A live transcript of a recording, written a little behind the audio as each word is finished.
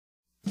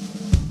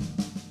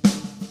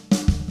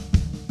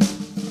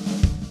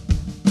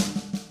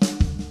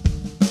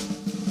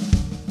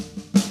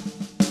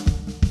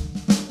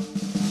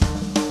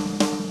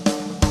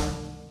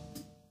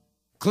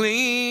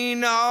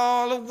Clean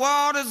all the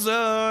waters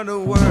of the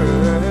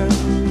world.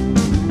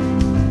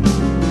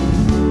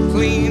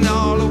 Clean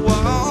all the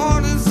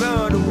waters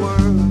of the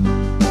world.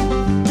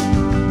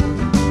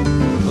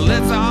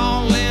 Let's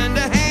all lend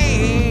a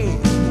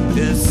hand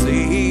to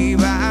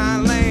save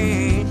our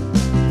land.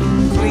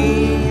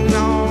 Clean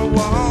all the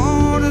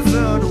waters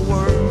of the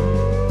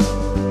world.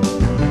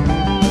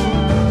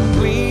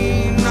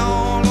 Clean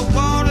all the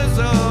waters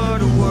of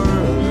the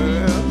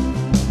world.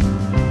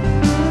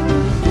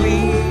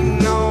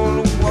 Clean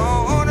all the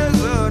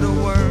waters of the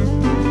world.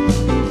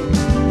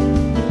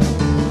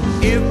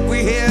 If we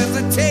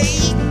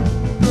hesitate,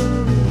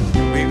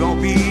 we're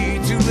gonna be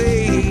too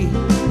late.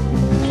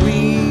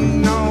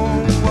 Clean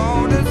all the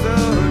waters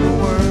of the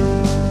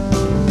world.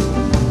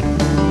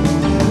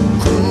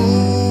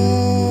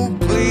 Cool,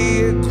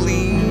 clear,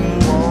 clean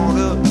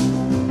water.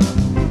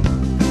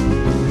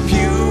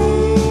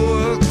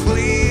 Pure,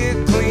 clear,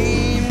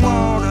 clean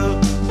water.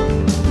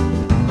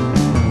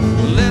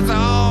 Let's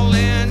all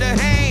lend a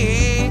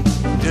hand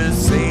to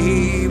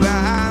save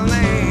our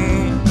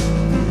land.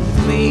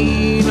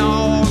 Clean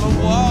all the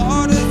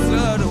waters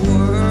of the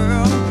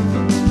world.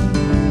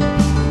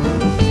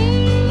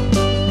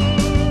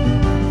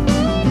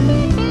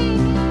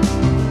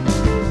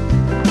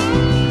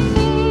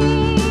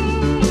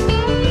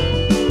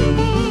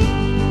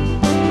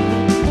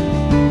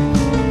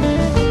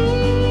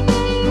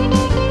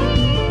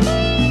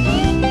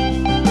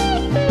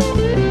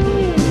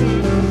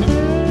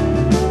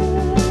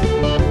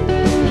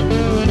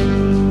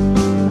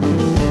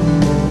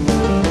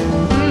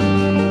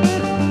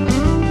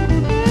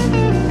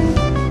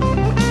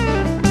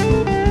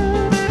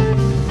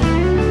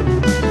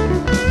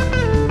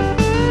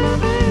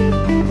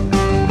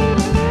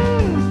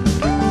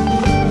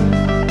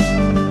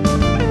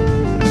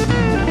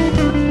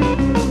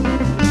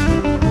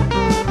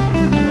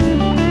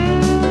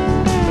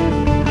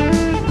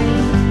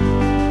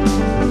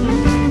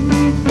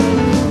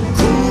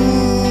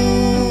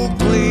 Cool,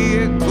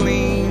 clear,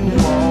 clean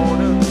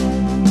water.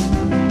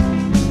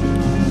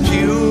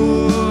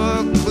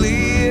 Pure,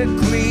 clear,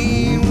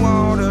 clean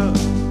water.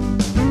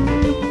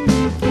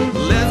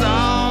 Let's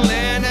all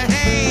lend a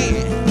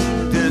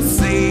hand to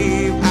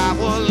save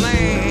our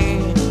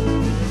land.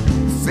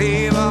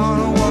 Save all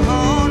the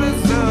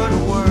waters of the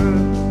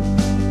world.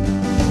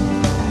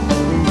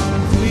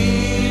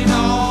 Clean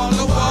all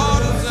the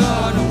waters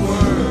of the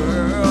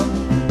world.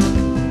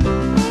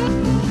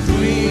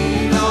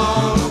 Clean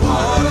all the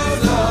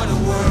waters of the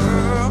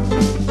world.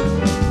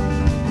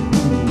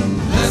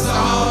 Let's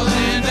all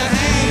lend a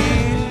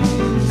hand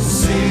to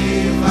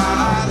save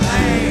our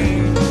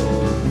land.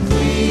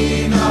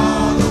 Clean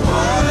all the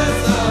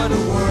waters of the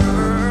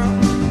world.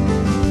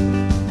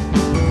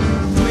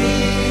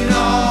 Clean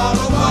all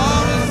the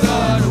waters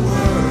of the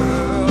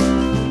world.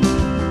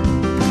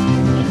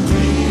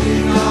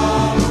 Clean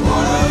all the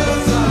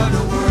waters of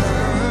the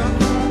world.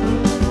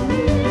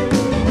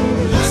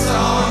 Let's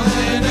all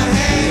lend a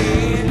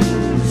hand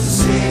to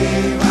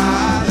save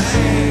our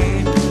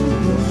land.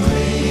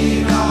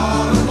 Clean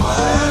all the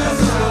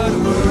waters of the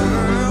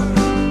world.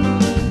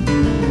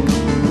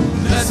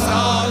 Let's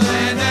all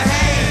lend a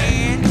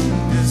hand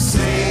to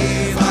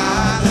save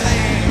our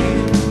land.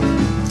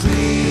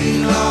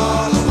 Clean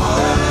all the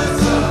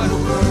waters of the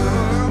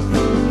world.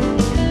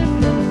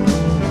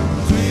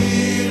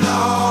 Clean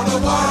all the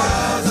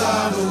waters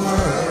of the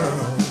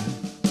world.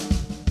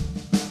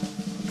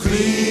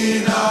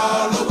 Clean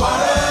all the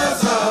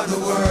waters of the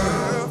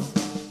world.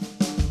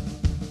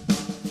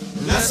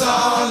 Let's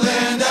all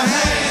lend a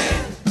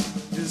hand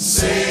to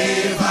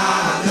save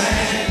our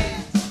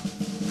land.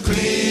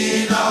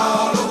 Clean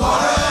all the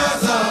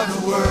waters of the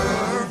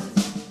world.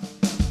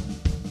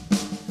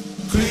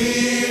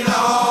 Clean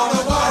all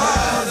the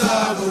waters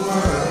of the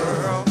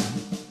world.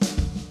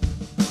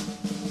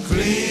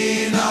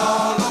 Clean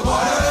all the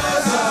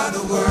waters of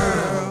the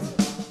world.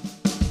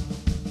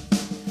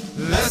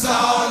 Let's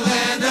all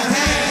lend a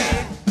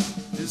hand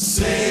to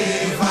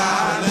save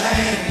our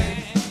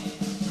land.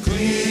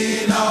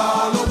 Clean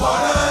all the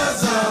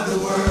waters of the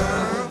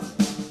world.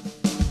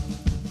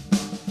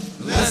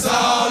 Let's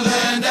all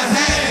lend a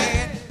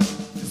hand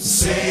to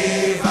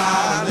save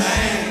our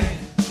land.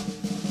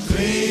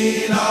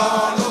 Clean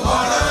all the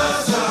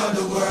waters of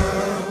the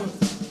world.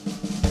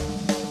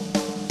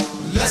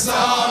 Let's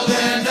all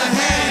lend a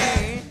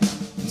hand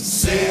to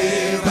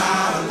save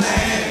our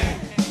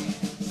land.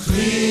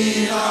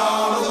 Clean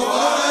all the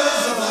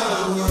waters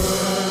of the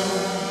world.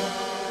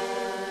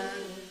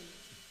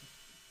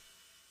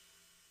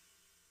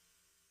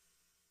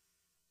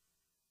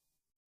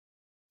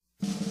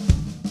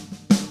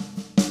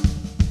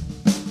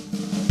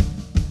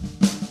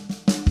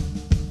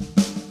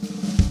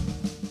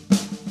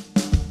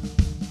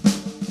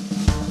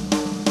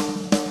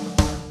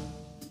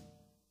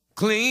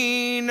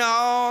 Clean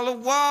all the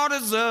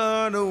waters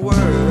of the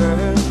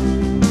world.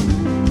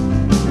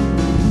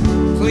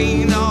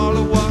 Clean all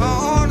the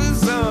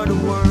waters of the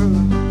world.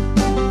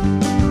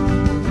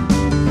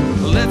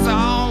 Let's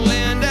all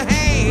lend a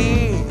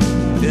hand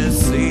to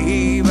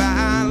save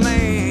our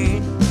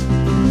land.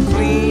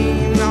 Clean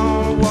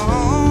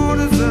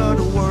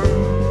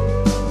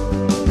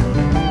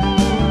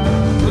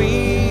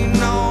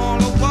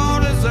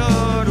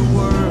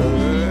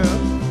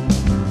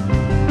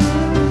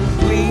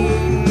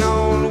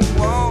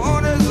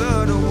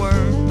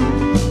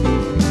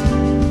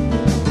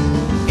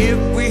If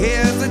we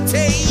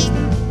hesitate,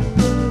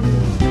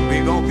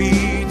 we're gonna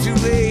be too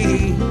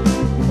late.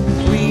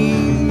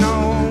 Clean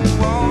all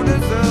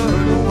waters of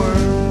the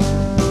world.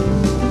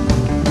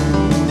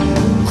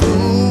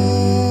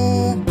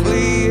 Cool,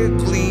 clear,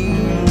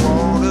 clean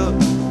water.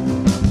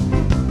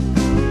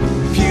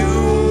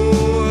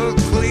 Pure,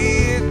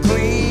 clear,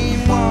 clean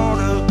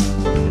water.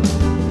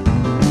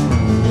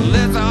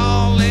 Let's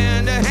all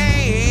lend a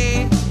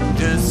hand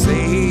to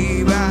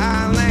save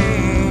our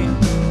land.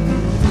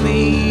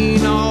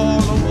 Clean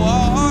all the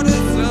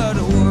waters of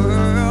the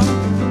world.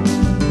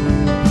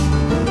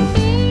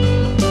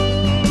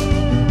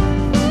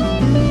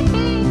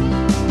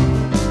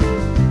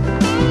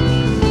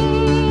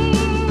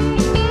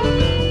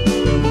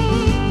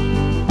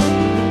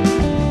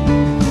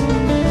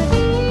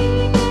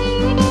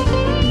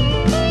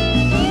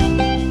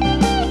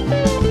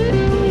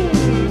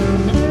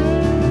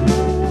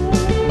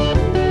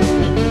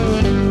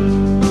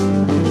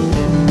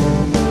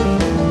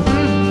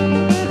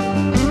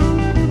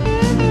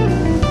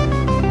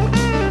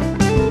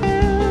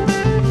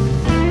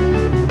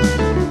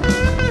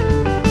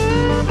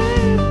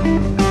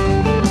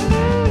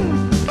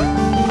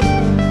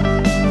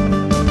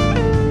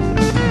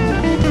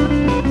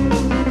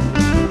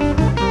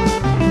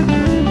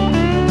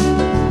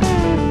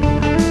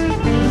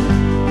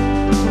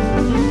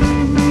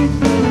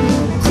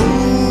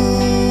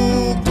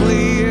 Cool,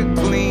 clear,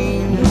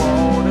 clean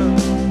water.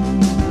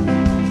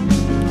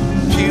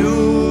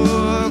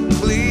 Pure,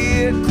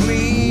 clear,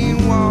 clean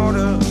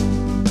water.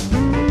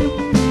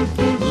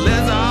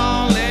 Let's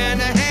all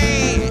lend a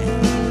hand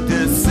to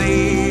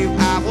save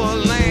our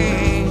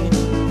land.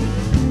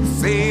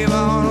 Save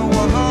all the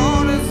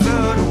waters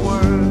of the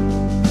world.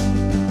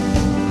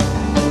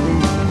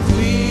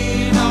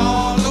 Clean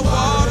all the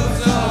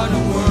waters of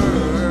the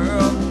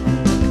world.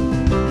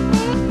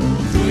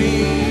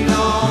 Clean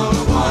all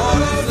the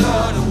waters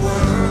of the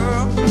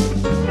world.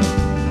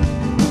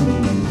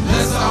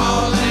 Let's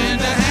all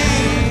lend a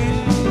hand,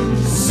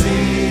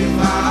 save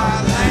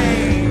our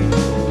land.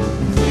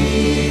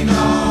 Clean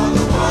all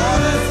the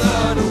waters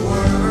of the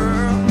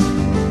world.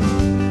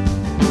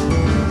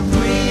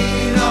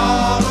 Clean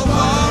all the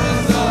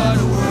waters of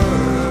the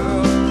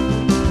world.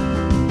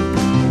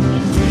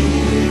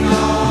 Clean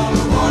all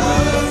the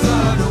waters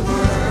of the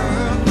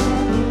world.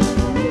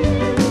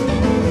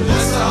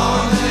 Let's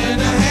all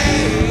lend a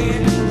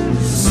hand,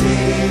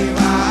 save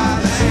our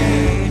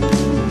land.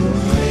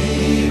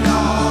 Clean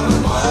all the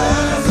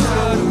waters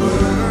of the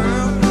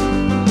world.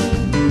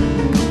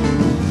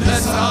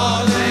 Let's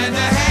all lend a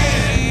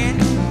hand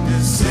to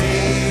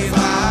save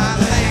our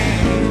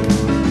land.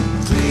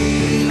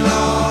 Clean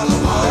all the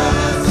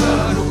waters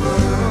of the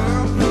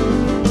world.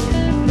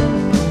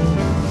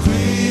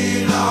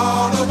 Clean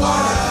all the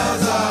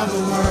waters of the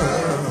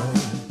world.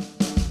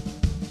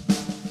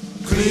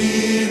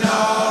 Clean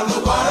all the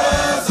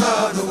waters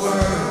of the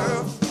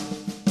world.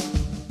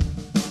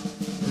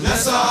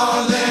 Let's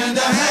all lend a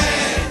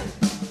hand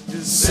to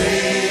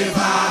save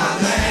our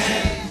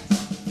land.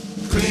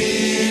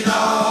 Clean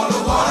all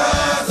the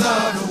waters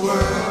of the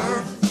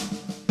world.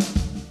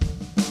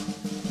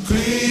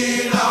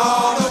 Clean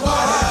all the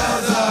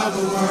waters of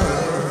the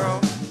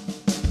world.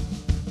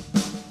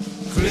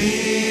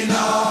 Clean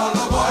all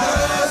the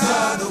waters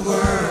of the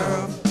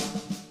world.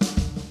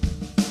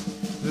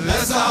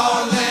 Let's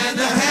all lend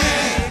a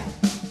hand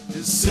to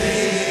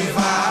save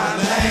our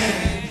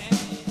land.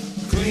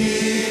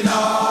 Clean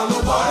all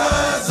the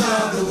waters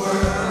of the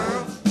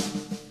world.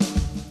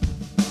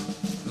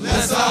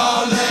 Let's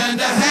all lend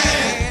a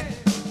hand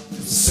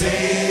to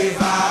save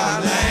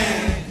our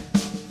land.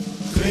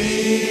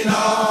 Clean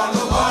all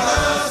the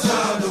waters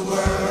of the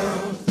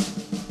world.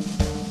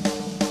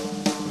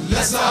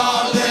 Let's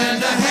all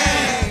lend a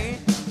hand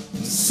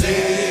to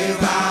save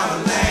our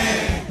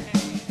land.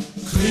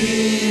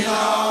 Clean